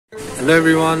Hello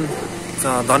everyone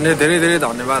धेरै धेरै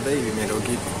धन्यवाद है मेरो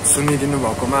गीत सुनिदिनु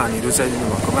भएकोमा अनि रुचाइदिनु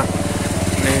भएकोमा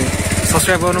अनि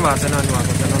सब्स्क्राइब गर्नु भएको छैन अनि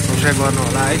उहाँको च्यानल सब्स्क्राइब गर्नु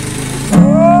होला है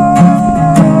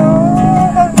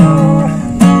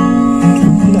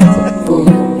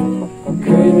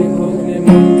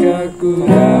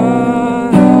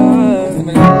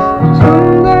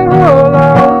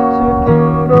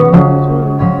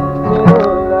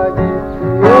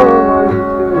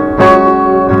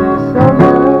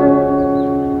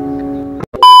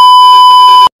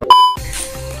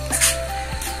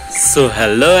सो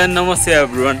हेलो एन्ड नमस्ते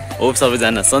एभ्रिवान होप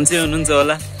सबैजना सन्चै हुनुहुन्छ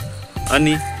होला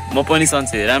अनि म पनि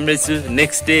सन्चै राम्रै छु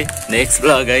नेक्स्ट डे नेक्स्ट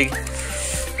ब्लग है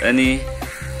अनि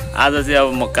आज चाहिँ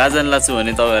अब म कहाँ जान लाग्छु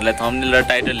भने तपाईँहरूलाई थम्बनेल र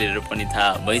टाइटल हेरेर पनि थाहा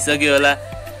भइसक्यो होला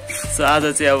सो आज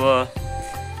चाहिँ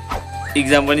अब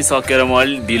इक्जाम पनि सकेर म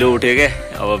अलिक ढिलो उठेँ क्या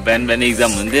अब बिहान बिहान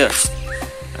इक्जाम हुन्थ्यो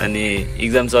अनि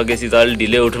इक्जाम सकेपछि त अलिक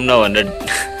ढिलै उठौँ न भनेर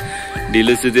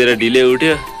ढिलो सुतेर ढिलै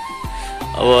उठ्यो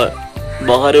अब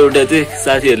भर्खरै उठेको थिएँ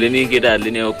साथीहरूले नि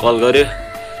केटाहरूले नि अब कल गर्यो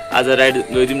आज राइड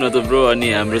गइदिउँ न त ब्रो अनि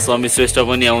हाम्रो समीर श्रेष्ठ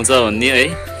पनि आउँछ भन्ने है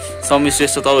समीर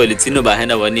श्रेष्ठ तपाईँहरूले चिन्नु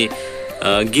भएन भने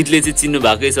गीतले चाहिँ चिन्नु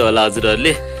भएकै छ होला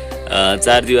हजुरहरूले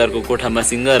चार दिवारको कोठामा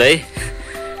सिङ्गर है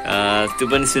त्यो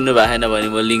पनि सुन्नु भएन भने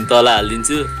म लिङ्क तल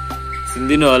हालिदिन्छु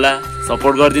सुनिदिनु होला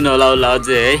सपोर्ट गरिदिनु होला उसलाई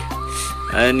अझै है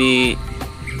अनि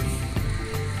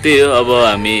त्यही हो अब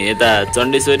हामी यता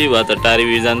चण्डेश्वरी भयो त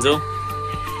टारीवीर जान्छौँ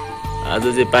आज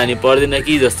चाहिँ पानी पर्दैन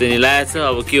कि जस्तो नि लागेको छ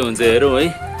अब के हुन्छ हेरौँ है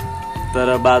तर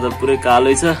बादल पुरै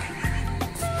कालै छ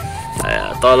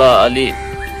तल अलि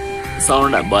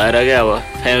साउन्ड भएर क्या अब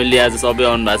फ्यामिली आज सबै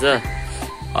आउनु भएको छ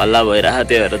हल्ला भइरहेको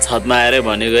त्यही भएर छतमा आएरै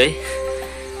भनेको है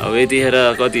अब यतिखेर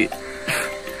कति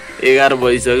 11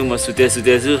 बजिसक्यो म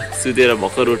सुतेछु सुतेर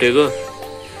भर्खर उठेको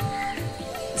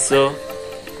सो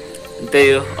त्यही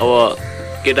हो अब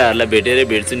केटाहरूलाई भेटेरै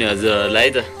भेट्छु नि हजुरहरूलाई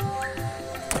है त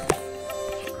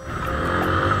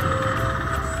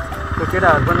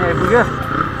केटाहरू पनि आइपुग्यो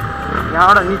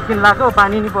यहाँबाट निस्किन लाग्यो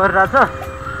पानी नि परिरहेछ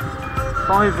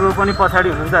समीर ब्रो पनि पछाडि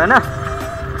हुनुहुन्छ होइन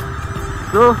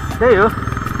सो त्यही हो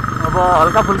अब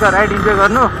हल्का फुल्का राइड इन्जोय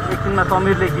गर्नु एकछिनमा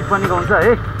समीरले गीत पनि गाउँछ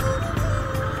है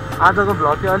आजको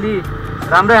भ्लग चाहिँ अलि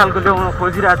राम्रै खालको ल्याउन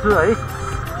खोजिरहेको छु है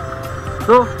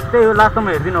सो त्यही हो लास्टसम्म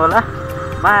हेरिदिनु होला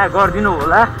माया गरिदिनु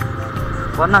होला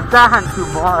भन्न चाहन्छु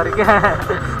म अरे क्या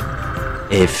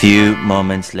A few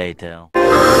moments later.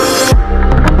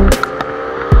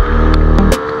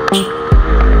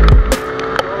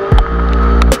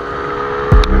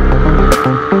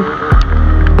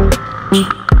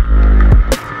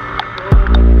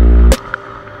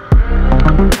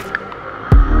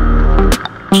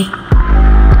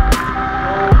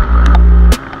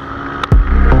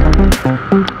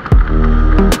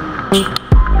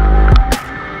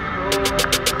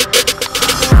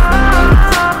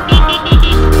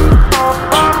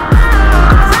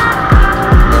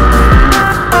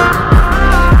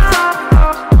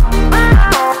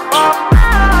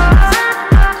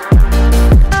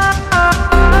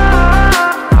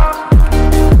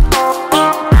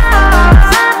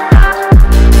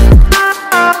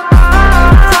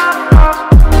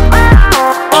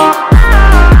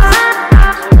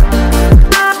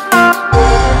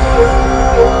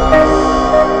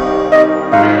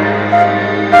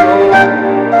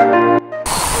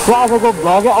 आजको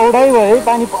भ्लग औडै भयो है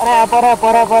पानी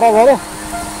परा गऱ्यो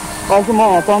अहिले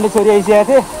म चण्डेश्वरी आइसकेको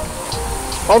थिएँ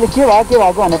अहिले के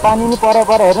भएको भने पानी नि परा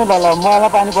हेर्नु ल मलाई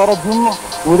पानी परेर जुम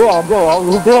हुँदै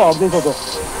हट्दैछ त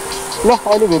ल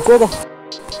अहिले भेट्छु त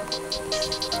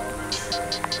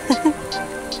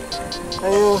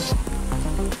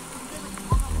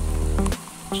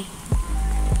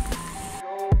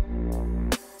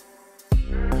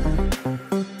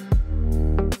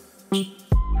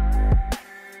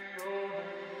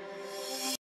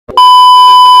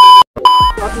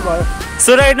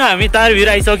सो राइट न हामी तारभिर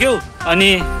आइसक्यौँ अनि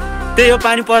त्यही हो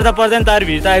पानी पर्दा नि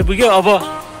तारभिर त आइपुग्यो अब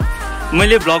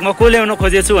मैले भ्लगमा को ल्याउन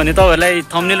खोजेको छु भने तपाईँहरूलाई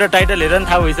थम्बनेल र टाइटल हेरेर पनि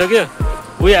थाहा भइसक्यो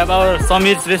we have our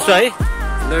Samir Shrestha है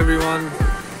हेलो एभ्रिवान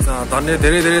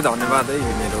धेरै धेरै धन्यवाद है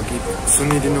मेरो गीत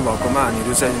सुनिदिनु भएकोमा अनि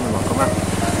रुचाइदिनु भएकोमा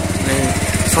अनि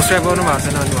सब्स्क्राइब गर्नु भएको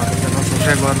छैन अनि उहाँको च्यानल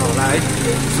सब्स्क्राइब गर्नु होला है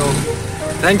so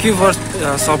thank you for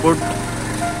support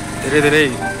धेरै धेरै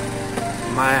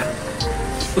माया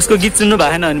उसको गीत सुन्नु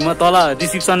भएन भने म तल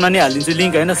डिस्क्रिप्सनमा नि हालिदिन्छु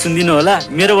लिङ्क होइन सुनिदिनु होला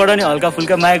मेरोबाट नि हल्का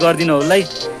फुल्का माया गरिदिनु होला है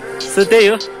सो त्यही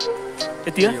हो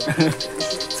यति हो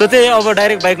सो त्यही हो अब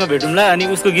डाइरेक्ट बाइकमा भेटौँला अनि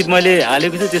उसको गीत मैले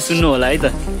हालेको छु त्यो सुन्नु होला है त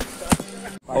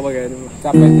अब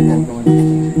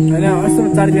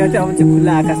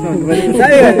खुल्ला आकाशमा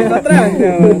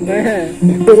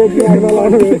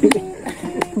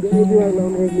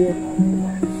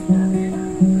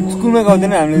स्कुलमा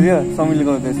गाउँदैन हामीले त्यो समीरले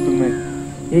गाउँदैन स्कुलमै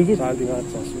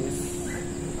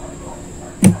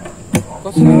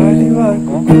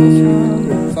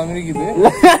समीर गीत हो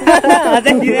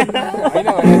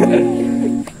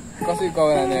कसै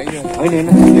कवर हाने होइन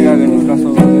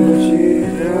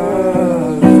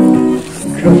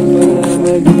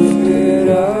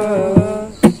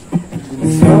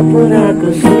सपनाको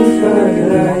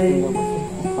संसारलाई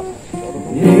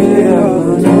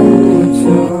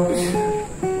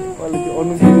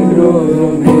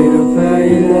मेरो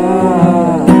पाइला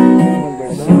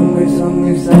सँगै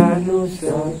सँगै सानो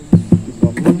छ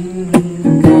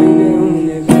कहिले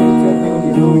हुने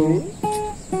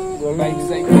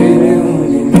कहिले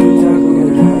हुने मिठा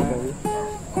कुरा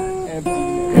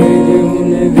कहिले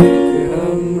हुने भेट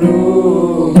हाम्रो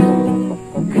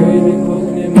कहिले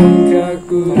खोज्ने मनका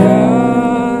कुरा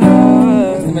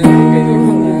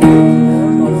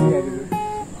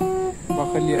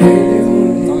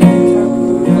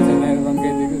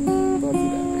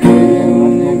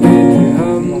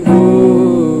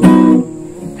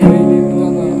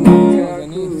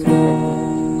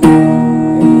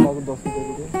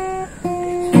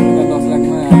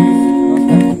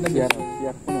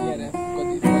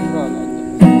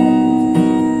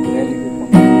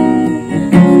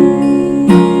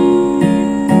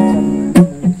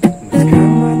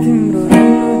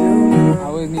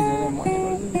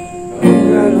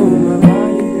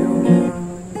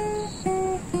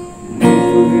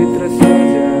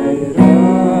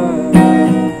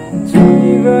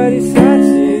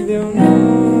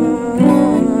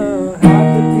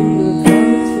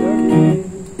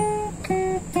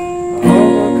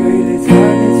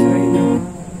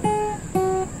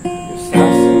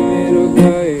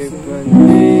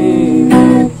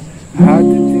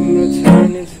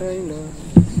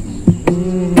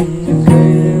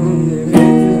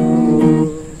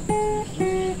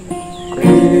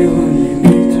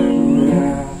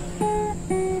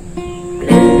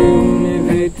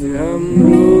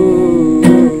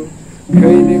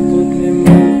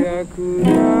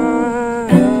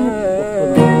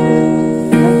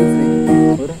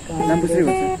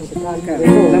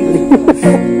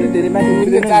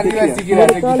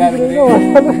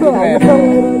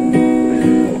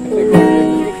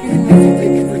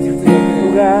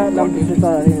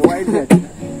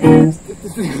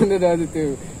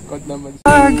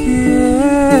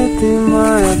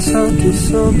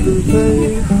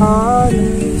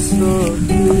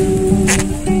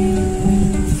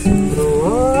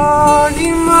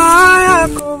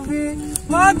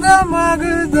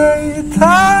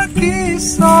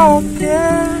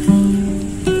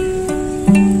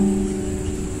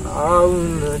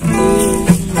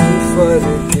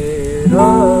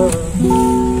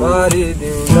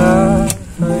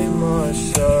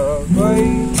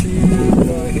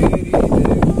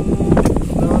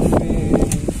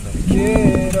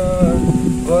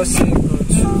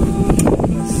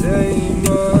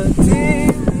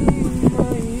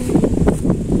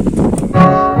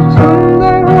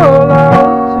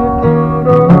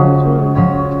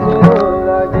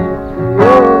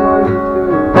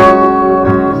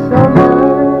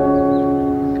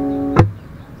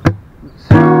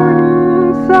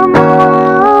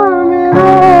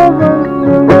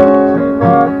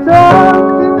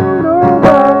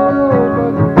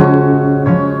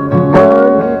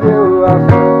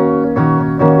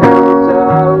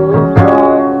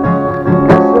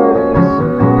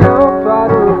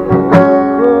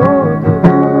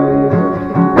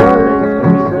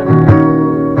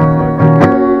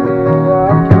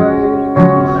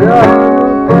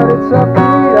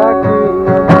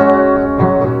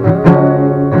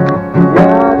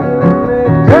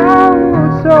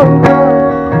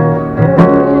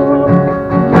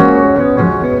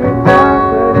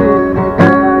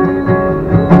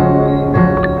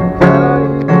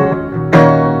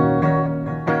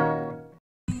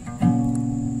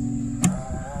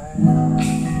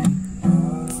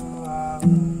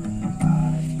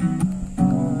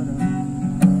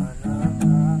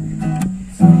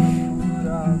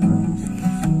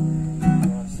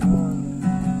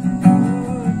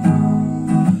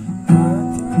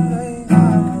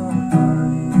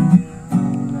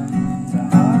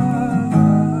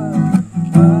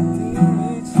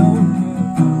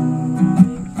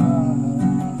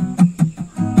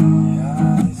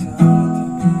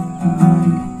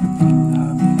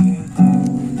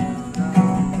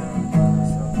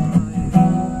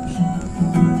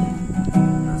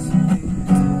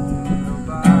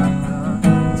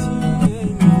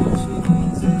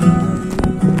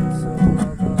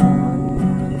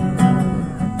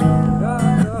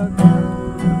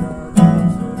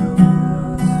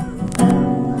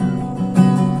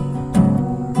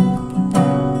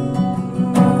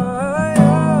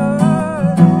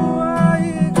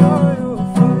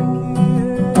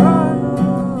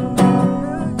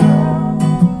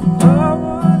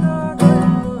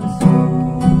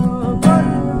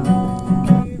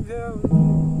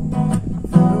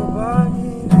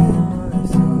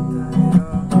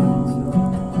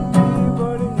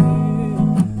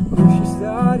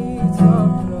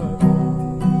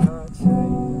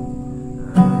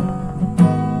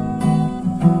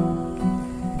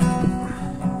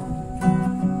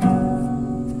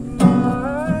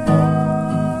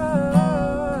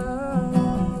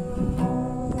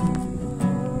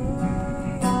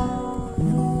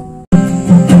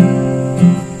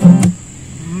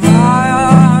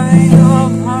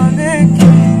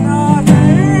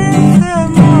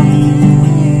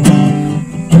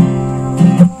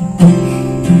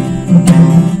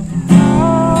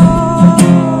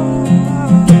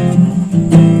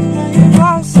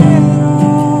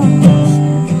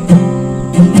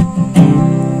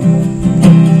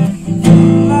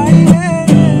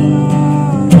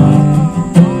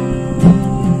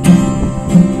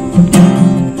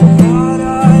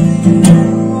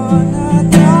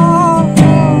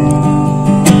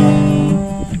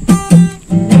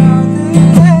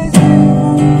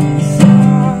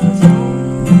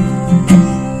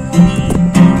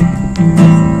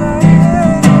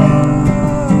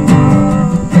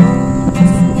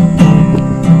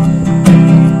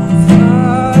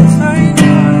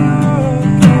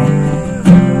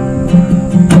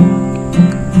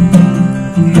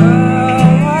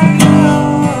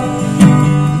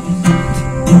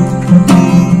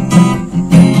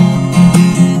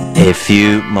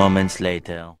moments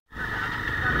later.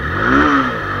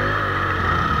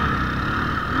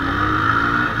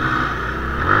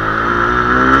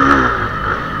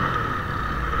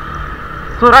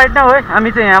 So right now है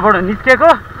हामी चाहिँ यहाँबाट निस्केको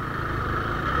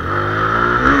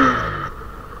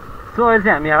सो अहिले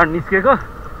चाहिँ हामी यहाँबाट निस्केको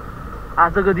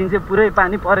आजको दिन चाहिँ पुरै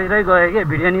पानी परेरै गयो कि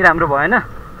भिडियो नि राम्रो भएन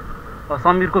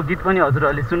समीरको गीत पनि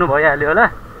हजुरहरूले सुन्नु भइहाल्यो होला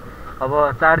अब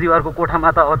चार दिवारको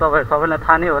कोठामा त अब तपाईँहरू सबैलाई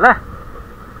थाहा नै होला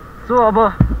सो अब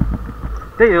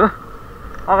त्यही हो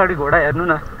अगाडि घोडा हेर्नु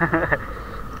न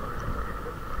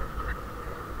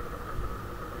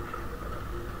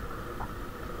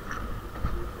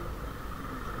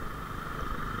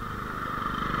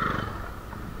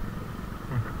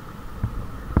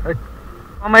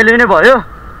रमाइलो नै भयो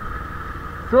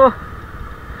सो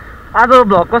आज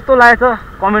भ्लग कस्तो लागेछ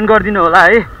कमेन्ट गरिदिनु होला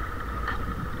है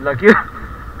ल के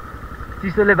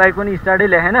चिसोले बाइक पनि स्टार्टै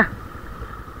ल्याएन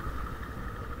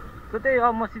सो त्यही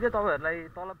अब म सिधै तपाईँहरूलाई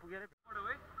तल पुगेर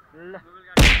ल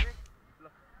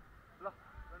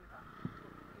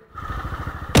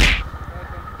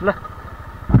ल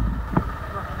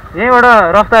यहीँबाट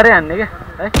रफ्तारै हान्ने क्या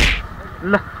है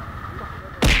ल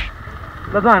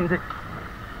ल जाउँ हामी चाहिँ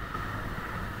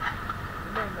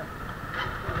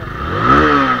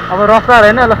अब रफ्तार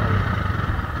होइन ल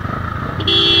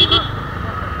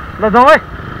ल जाउँ है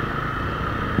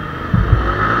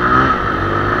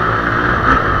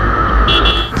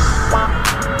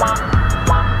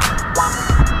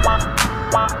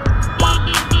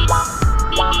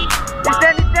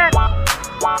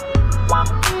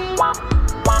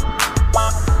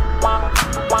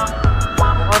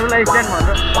अरूलाई स्ट्यान्ड भन्छ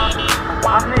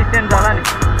आफ्नै स्ट्यान्ड जाला नि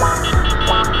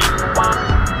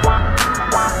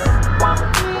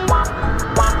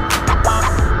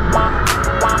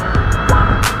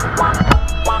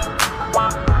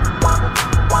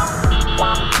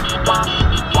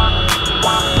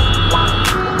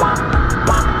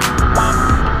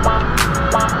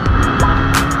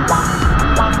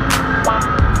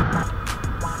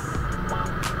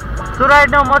सो राइट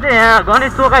नाउ म चाहिँ यहाँ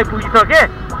गणेश चोक आइपुगिसकेँ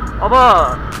अब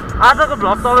आजको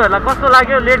भ्लग तपाईँहरूलाई कस्तो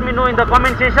लाग्यो let me know in the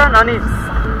comment session अनि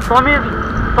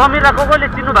समीरलाई कसले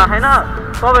चिन्नु भएको छैन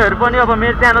तपाईँहरू पनि अब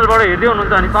मेरो च्यानलबाट हेर्दै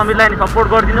हुनुहुन्छ भने समीरलाई नि सपोर्ट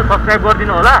गरिदिनु सब्सक्राइब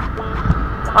गरिदिनु होला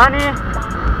अनि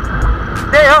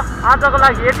त्यही हो आजको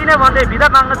लागि यति नै भन्दै बिदा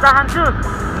माग्न चाहन्छु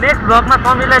नेक्स्ट भ्लगमा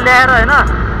समीरलाई ल्याएर होइन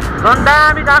झन्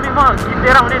दामी दामी म गीत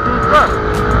लिएर आउने छु उसको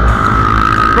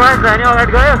प्रयास भने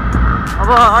अगाडि गयो अब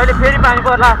अहिले फेरि पानी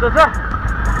पर्ला जस्तो छ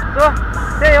सो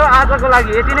त्यही हो आजको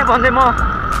लागि यति नै भन्दै म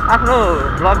आफ्नो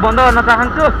भ्लग बन्द गर्न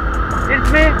चाहन्छु it's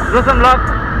me Roshan vlog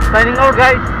shining out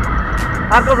guys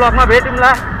अर्को भ्लगमा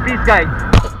भेटौँला प्लिज गाइज